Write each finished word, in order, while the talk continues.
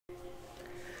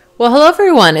Well, hello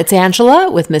everyone. It's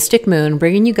Angela with Mystic Moon,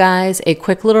 bringing you guys a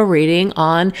quick little reading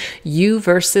on you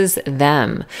versus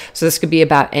them. So this could be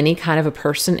about any kind of a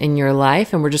person in your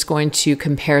life, and we're just going to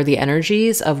compare the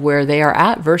energies of where they are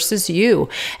at versus you.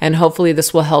 And hopefully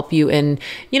this will help you in,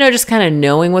 just kind of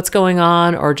knowing what's going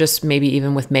on, or just maybe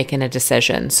even with making a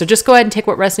decision. So just go ahead and take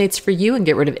what resonates for you and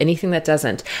get rid of anything that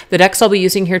doesn't. The decks I'll be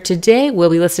using here today will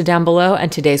be listed down below,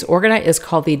 and today's organite is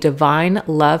called the Divine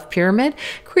Love Pyramid,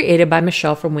 created by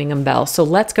Michelle from Wing and Bell. So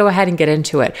let's go ahead and get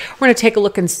into it. We're going to take a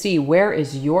look and see where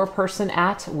is your person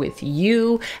at with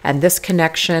you and this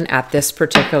connection at this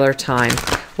particular time.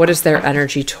 What is their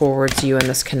energy towards you in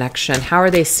this connection? How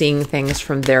are they seeing things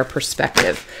from their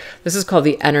perspective? This is called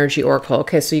the Energy Oracle.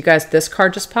 Okay, so you guys, this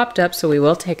card just popped up, so we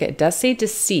will take it. It does say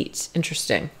deceit.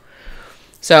 Interesting.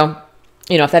 So,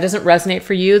 if that doesn't resonate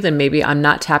for you, then maybe I'm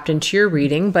not tapped into your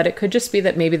reading, but it could just be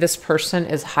that maybe this person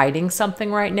is hiding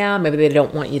something right now. Maybe they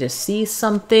don't want you to see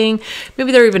something.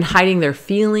 Maybe they're even hiding their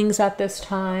feelings at this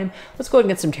time. Let's go ahead and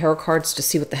get some tarot cards to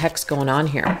see what the heck's going on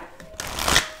here. All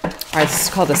right, this is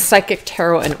called the Psychic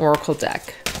Tarot and Oracle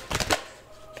deck.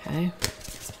 Okay.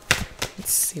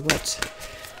 Let's see what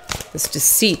this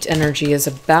deceit energy is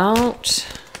about.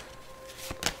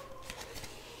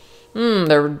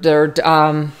 They're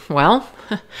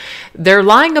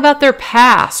lying about their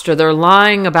past, or they're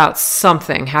lying about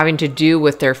something having to do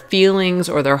with their feelings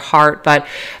or their heart. But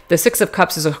the Six of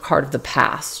Cups is a card of the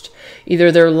past.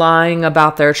 Either they're lying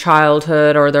about their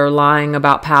childhood, or they're lying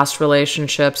about past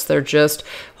relationships. They're just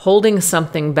holding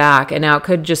something back. And now it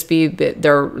could just be that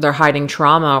they're hiding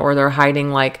trauma, or they're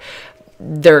hiding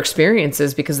their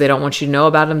experiences because they don't want you to know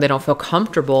about them. They don't feel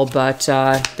comfortable, but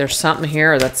there's something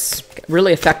here that's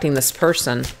really affecting this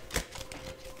person.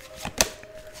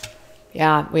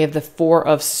 Yeah, we have the Four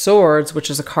of Swords, which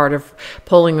is a card of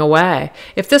pulling away.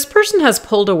 If this person has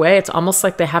pulled away, it's almost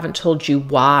like they haven't told you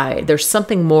why. There's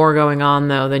something more going on,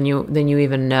 though, than you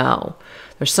even know.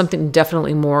 There's something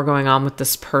definitely more going on with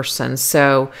this person.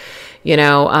 So,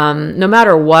 no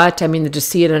matter what, the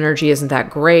deceit energy isn't that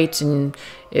great. And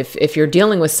if you're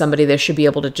dealing with somebody, they should be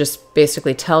able to just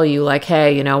basically tell you,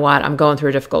 hey, you know what, I'm going through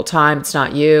a difficult time. It's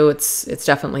not you. It's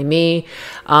definitely me.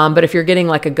 But if you're getting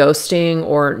a ghosting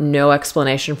or no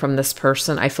explanation from this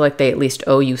person, I feel like they at least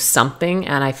owe you something.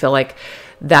 And I feel like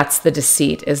that's the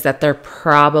deceit, is that they're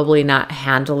probably not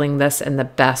handling this in the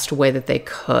best way that they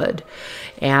could.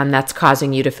 And that's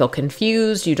causing you to feel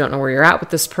confused. You don't know where you're at with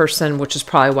this person, which is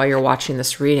probably why you're watching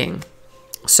this reading.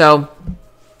 So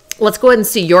let's go ahead and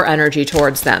see your energy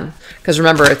towards them. Because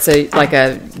remember, it's like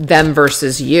a them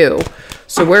versus you.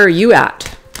 So where are you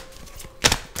at?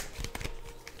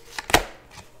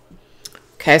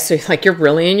 Okay, so you're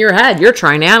really in your head. You're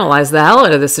trying to analyze the hell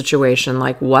out of the situation.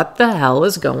 What the hell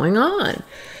is going on?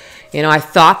 I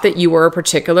thought that you were a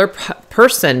particular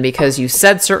person because you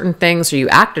said certain things or you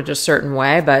acted a certain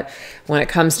way, but when it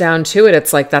comes down to it,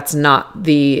 it's that's not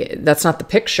the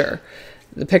picture.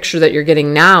 The picture that you're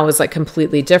getting now is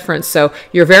completely different. So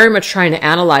you're very much trying to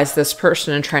analyze this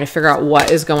person and trying to figure out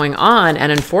what is going on.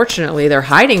 And unfortunately, they're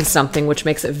hiding something, which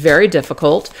makes it very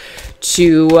difficult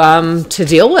to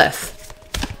deal with.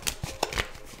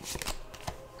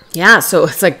 Yeah, so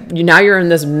it's now you're in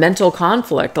this mental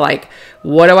conflict.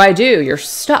 What do I do? You're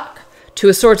stuck. Two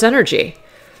of Swords energy.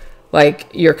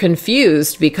 You're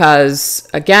confused because,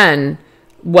 again,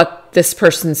 what this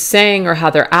person's saying or how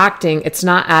they're acting, it's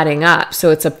not adding up. So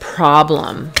it's a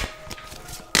problem.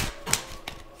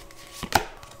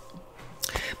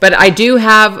 But I do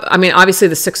have, obviously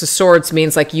the Six of Swords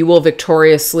means you will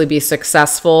victoriously be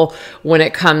successful when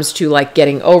it comes to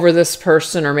getting over this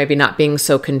person, or maybe not being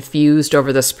so confused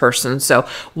over this person. So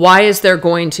why is there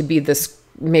going to be this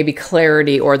maybe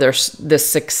clarity, or there's this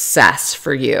success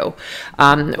for you?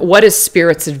 What is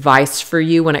Spirit's advice for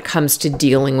you when it comes to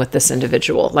dealing with this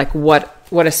individual?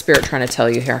 What is Spirit trying to tell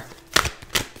you here?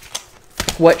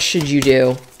 What should you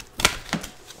do?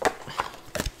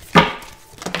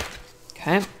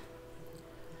 Okay.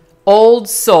 Old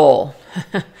soul.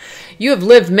 You have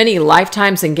lived many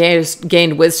lifetimes and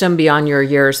gained wisdom beyond your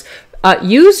years.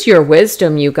 Use your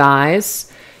wisdom, you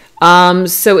guys.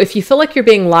 So if you feel like you're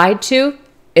being lied to,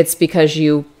 it's because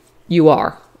you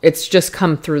are. It's just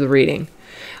come through the reading.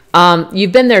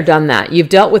 You've been there, done that. You've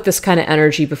dealt with this kind of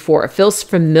energy before. It feels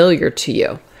familiar to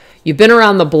you. You've been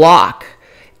around the block.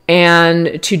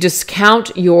 And to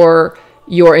discount your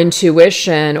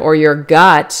intuition or your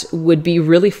gut would be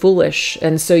really foolish.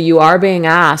 And so you are being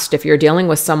asked, if you're dealing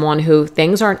with someone who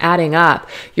things aren't adding up,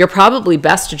 you're probably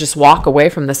best to just walk away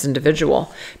from this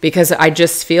individual, because I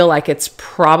just feel like it's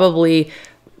probably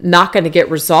not going to get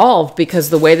resolved because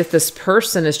the way that this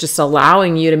person is just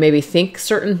allowing you to maybe think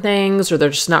certain things, or they're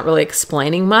just not really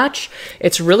explaining much.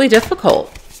 It's really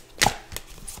difficult.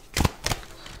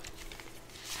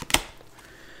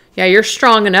 Yeah, you're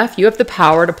strong enough. You have the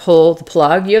power to pull the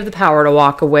plug. You have the power to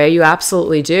walk away. You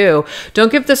absolutely do.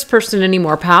 Don't give this person any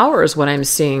more power is what I'm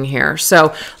seeing here.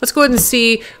 So let's go ahead and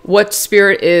see what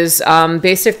Spirit is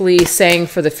basically saying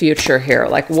for the future here.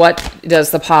 Like, what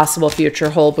does the possible future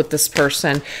hold with this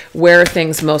person? Where are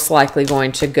things most likely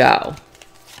going to go?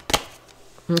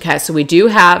 Okay, so we do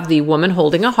have the woman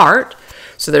holding a heart.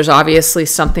 So there's obviously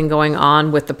something going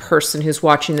on with the person who's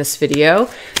watching this video,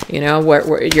 you know,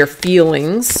 where your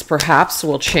feelings perhaps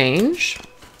will change.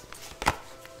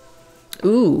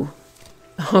 Ooh,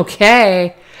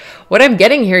 okay. What I'm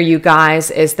getting here, you guys,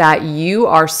 is that you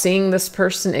are seeing this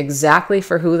person exactly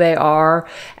for who they are,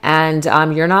 and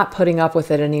you're not putting up with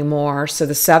it anymore. So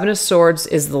the Seven of Swords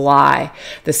is the lie.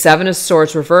 The Seven of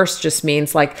Swords reverse just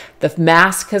means like the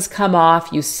mask has come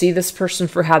off. You see this person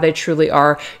for how they truly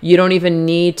are. You don't even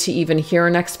need to even hear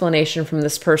an explanation from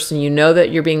this person. You know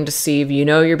that you're being deceived. You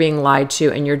know you're being lied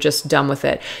to, and you're just done with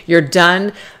it. You're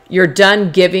done. You're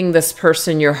done giving this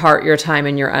person your heart, your time,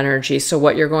 and your energy. So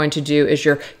what you're going to do is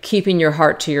you're keeping your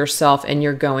heart to yourself and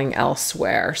you're going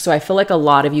elsewhere. So I feel like a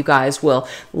lot of you guys will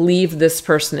leave this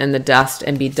person in the dust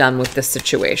and be done with this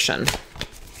situation.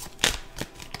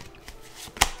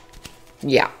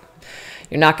 Yeah.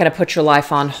 You're not going to put your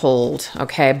life on hold,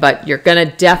 okay? But you're going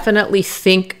to definitely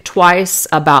think twice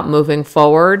about moving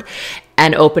forward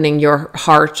and opening your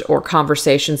heart or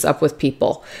conversations up with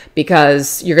people,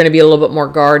 because you're going to be a little bit more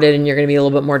guarded and you're going to be a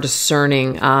little bit more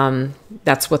discerning.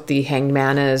 That's what the Hanged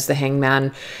Man is. The Hanged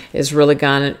Man is really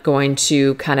going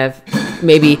to kind of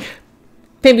maybe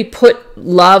put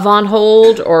love on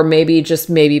hold, or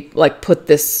maybe like put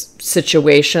this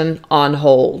situation on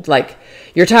hold. Like,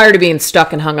 you're tired of being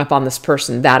stuck and hung up on this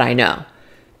person, that I know,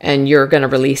 and you're going to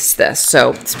release this.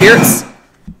 So spirits,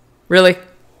 really?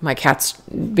 My cat's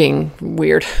being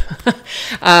weird.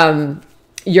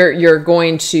 You're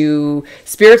going to,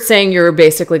 Spirit's saying you're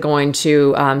basically going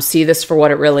to see this for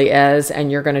what it really is,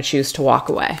 and you're going to choose to walk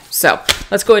away. So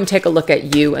let's go ahead and take a look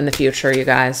at you in the future, you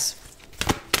guys.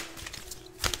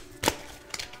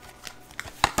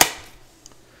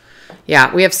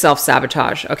 Yeah, we have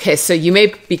self-sabotage. Okay, so you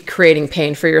may be creating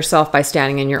pain for yourself by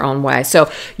standing in your own way.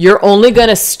 So you're only going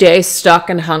to stay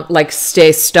stuck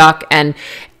and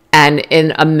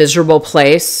in a miserable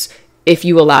place if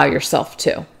you allow yourself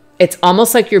to. It's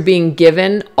almost like you're being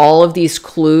given all of these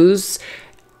clues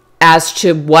as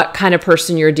to what kind of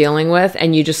person you're dealing with,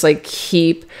 and you just like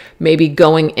keep maybe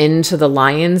going into the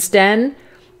lion's den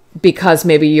because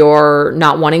maybe you're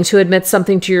not wanting to admit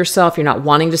something to yourself, you're not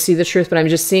wanting to see the truth. But I'm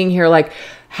just seeing here, like,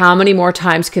 how many more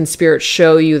times can Spirit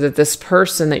show you that this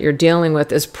person that you're dealing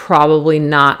with is probably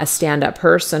not a stand-up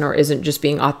person, or isn't just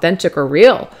being authentic or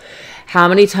real? How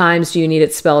many times do you need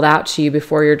it spelled out to you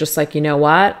before you're just like, you know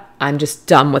what? I'm just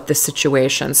done with this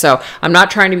situation. So I'm not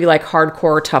trying to be like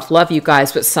hardcore tough love, you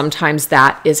guys, but sometimes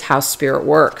that is how Spirit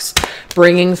works.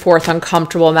 Bringing forth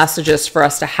uncomfortable messages for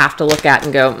us to have to look at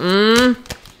and go,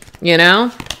 you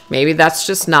know, maybe that's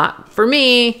just not for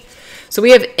me. So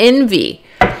we have envy.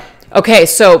 Okay,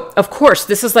 so of course,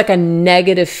 this is like a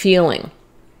negative feeling.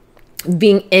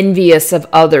 Being envious of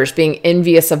others, being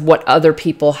envious of what other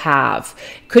people have.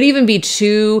 Could even be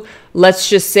too, let's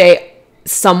just say,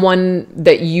 someone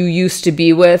that you used to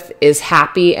be with is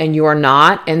happy and you're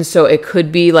not. And so it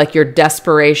could be like your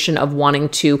desperation of wanting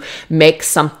to make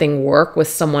something work with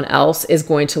someone else is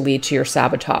going to lead to your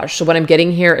sabotage. So what I'm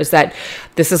getting here is that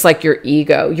this is like your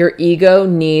ego. Your ego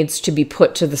needs to be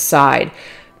put to the side.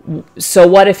 So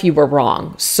what if you were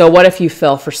wrong? So what if you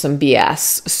fell for some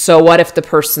BS? So what if the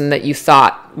person that you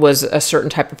thought was a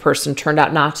certain type of person turned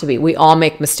out not to be? We all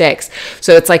make mistakes.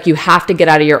 So it's like you have to get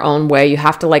out of your own way. You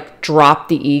have to like drop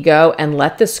the ego and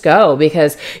let this go,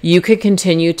 because you could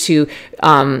continue to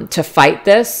fight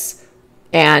this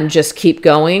and just keep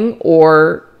going,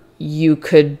 or you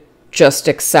could just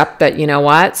accept that, you know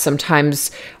what,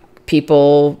 sometimes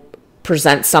people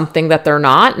present something that they're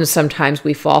not, and sometimes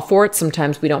we fall for it.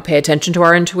 Sometimes we don't pay attention to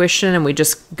our intuition and we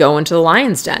just go into the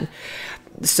lion's den.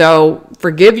 So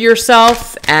forgive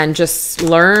yourself and just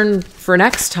learn for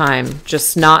next time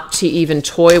just not to even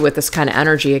toy with this kind of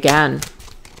energy again.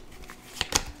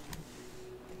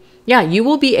 Yeah, you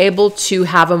will be able to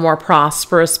have a more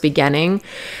prosperous beginning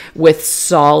with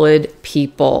solid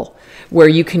people, where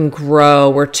you can grow,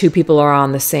 where two people are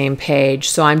on the same page.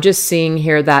 So I'm just seeing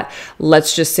here that,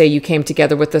 let's just say you came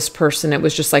together with this person, it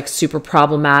was just like super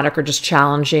problematic or just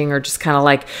challenging or just kind of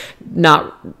like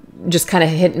not, just kind of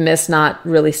hit and miss, not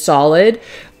really solid.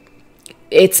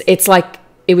 it's like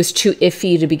it was too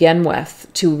iffy to begin with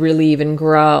to really even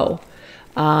grow.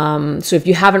 So if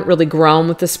you haven't really grown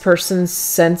with this person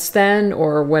since then,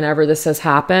 or whenever this has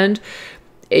happened,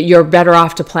 you're better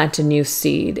off to plant a new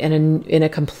seed in a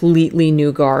completely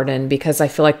new garden, because I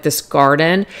feel like this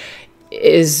garden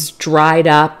is dried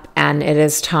up and it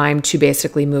is time to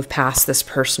basically move past this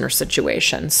person or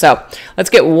situation. So let's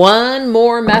get one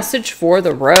more message for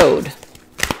the road.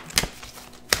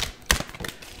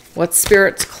 What's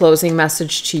Spirit's closing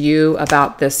message to you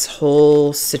about this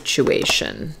whole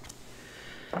situation?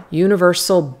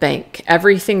 Universal Bank.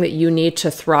 Everything that you need to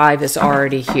thrive is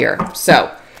already here.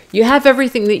 So you have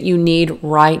everything that you need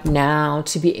right now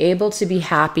to be able to be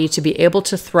happy, to be able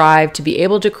to thrive, to be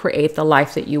able to create the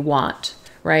life that you want,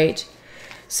 right?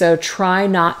 So try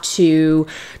not to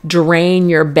drain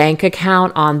your bank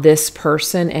account on this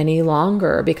person any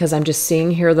longer, because I'm just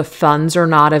seeing here the funds are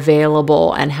not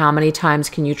available. And how many times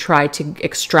can you try to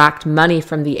extract money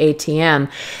from the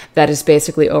ATM that is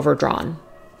basically overdrawn?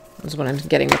 That's what I'm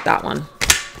getting with that one.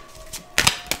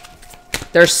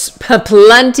 There's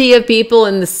plenty of people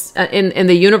in this in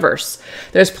the universe.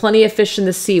 There's plenty of fish in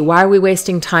the sea. Why are we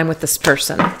wasting time with this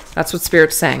person? That's what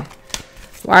Spirit's saying.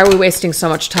 Why are we wasting so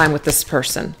much time with this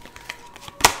person?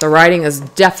 The writing is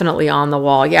definitely on the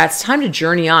wall. Yeah, it's time to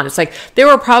journey on. It's like they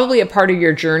were probably a part of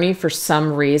your journey for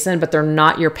some reason, but they're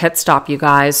not your pit stop, you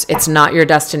guys. It's not your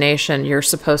destination. You're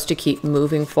supposed to keep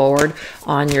moving forward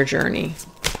on your journey.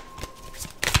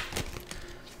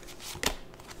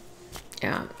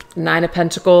 Yeah. 9 of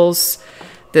Pentacles.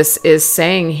 This is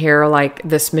saying here, like,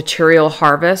 this material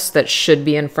harvest that should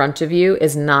be in front of you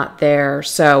is not there.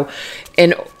 So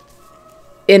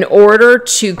in order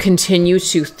to continue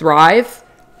to thrive,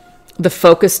 the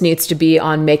focus needs to be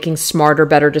on making smarter,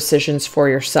 better decisions for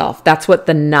yourself. That's what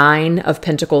the 9 of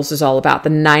Pentacles is all about. The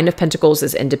 9 of Pentacles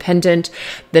is independent.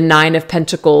 The 9 of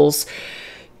Pentacles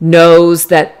knows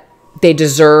that they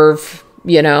deserve,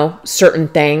 you know, certain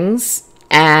things.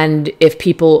 And if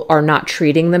people are not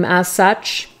treating them as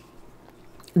such,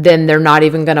 then they're not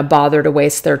even going to bother to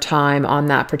waste their time on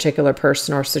that particular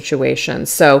person or situation.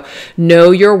 So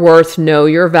know your worth, know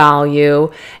your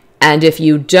value. And if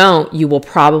you don't, you will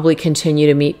probably continue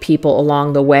to meet people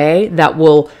along the way that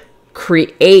will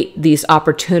create these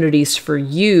opportunities for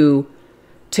you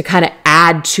to kind of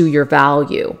add to your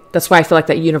value. That's why I feel like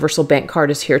that Universal Bank card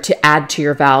is here, to add to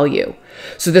your value.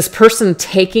 So this person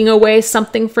taking away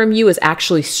something from you is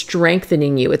actually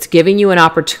strengthening you. It's giving you an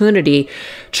opportunity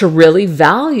to really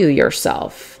value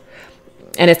yourself.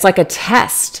 And it's like a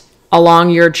test along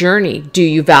your journey. Do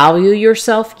you value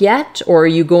yourself yet? Or are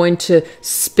you going to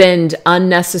spend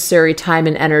unnecessary time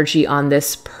and energy on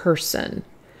this person?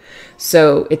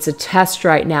 So it's a test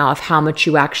right now of how much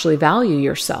you actually value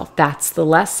yourself. That's the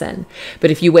lesson. But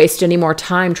if you waste any more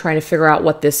time trying to figure out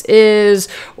what this is,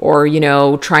 or, you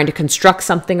know, trying to construct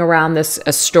something around this,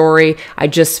 a story, I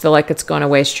just feel like it's going to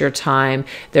waste your time.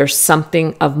 There's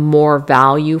something of more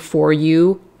value for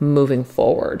you moving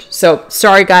forward. So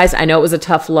sorry guys, I know it was a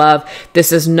tough love.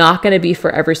 This is not going to be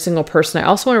for every single person. I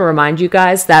also want to remind you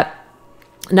guys that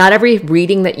not every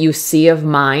reading that you see of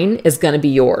mine is going to be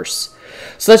yours.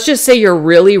 So let's just say you're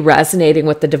really resonating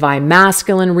with the Divine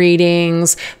Masculine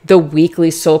readings, the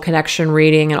weekly soul connection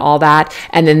reading and all that.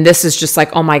 And then this is just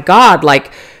like, oh my God,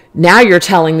 like now you're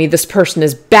telling me this person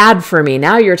is bad for me.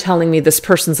 Now you're telling me this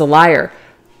person's a liar.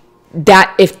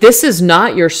 That if this is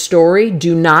not your story,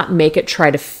 do not make it try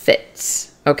to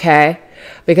fit. Okay?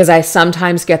 Because I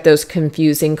sometimes get those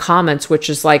confusing comments, which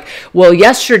is like, well,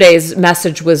 yesterday's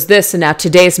message was this and now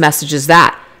today's message is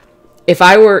that.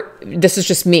 This is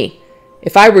just me.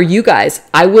 If I were you guys,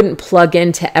 I wouldn't plug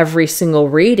into every single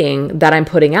reading that I'm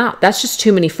putting out. That's just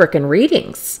too many freaking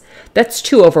readings. That's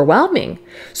too overwhelming.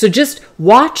 So just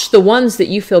watch the ones that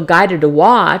you feel guided to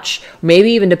watch, maybe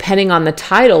even depending on the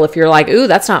title. If you're like, ooh,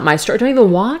 that's not my story, don't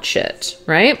even watch it,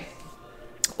 right?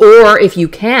 Or if you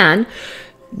can,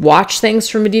 watch things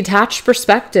from a detached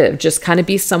perspective. Just kind of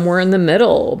be somewhere in the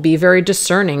middle. Be very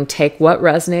discerning. Take what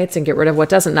resonates and get rid of what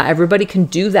doesn't. Not everybody can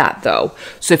do that, though.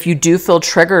 So if you do feel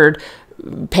triggered,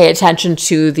 pay attention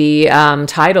to the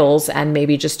titles and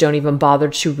maybe just don't even bother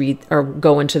to read or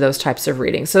go into those types of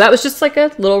readings. So that was just like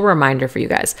a little reminder for you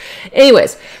guys.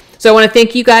 Anyways, so I want to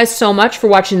thank you guys so much for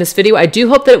watching this video. I do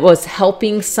hope that it was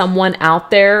helping someone out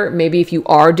there. Maybe if you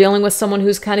are dealing with someone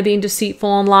who's kind of being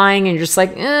deceitful and lying and you're just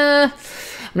like, I'm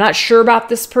not sure about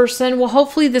this person. Well,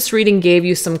 hopefully this reading gave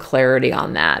you some clarity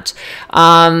on that.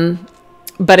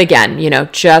 But again, you know,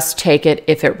 just take it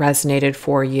if it resonated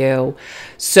for you.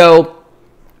 So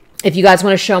If you guys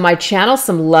want to show my channel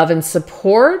some love and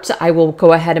support, I will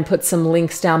go ahead and put some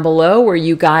links down below where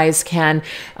you guys can,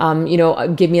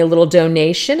 give me a little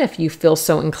donation if you feel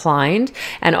so inclined.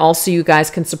 And also you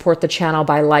guys can support the channel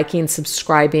by liking,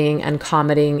 subscribing, and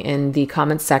commenting in the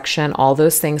comment section. All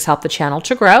those things help the channel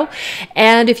to grow.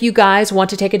 And if you guys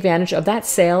want to take advantage of that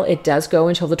sale, it does go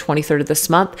until the 23rd of this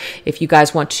month. If you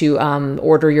guys want to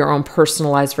order your own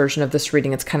personalized version of this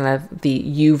reading, it's kind of the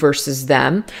you versus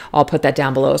them. I'll put that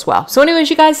down below as well. So anyways,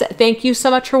 you guys, thank you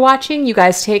so much for watching. You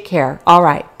guys take care. All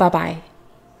right. Bye-bye.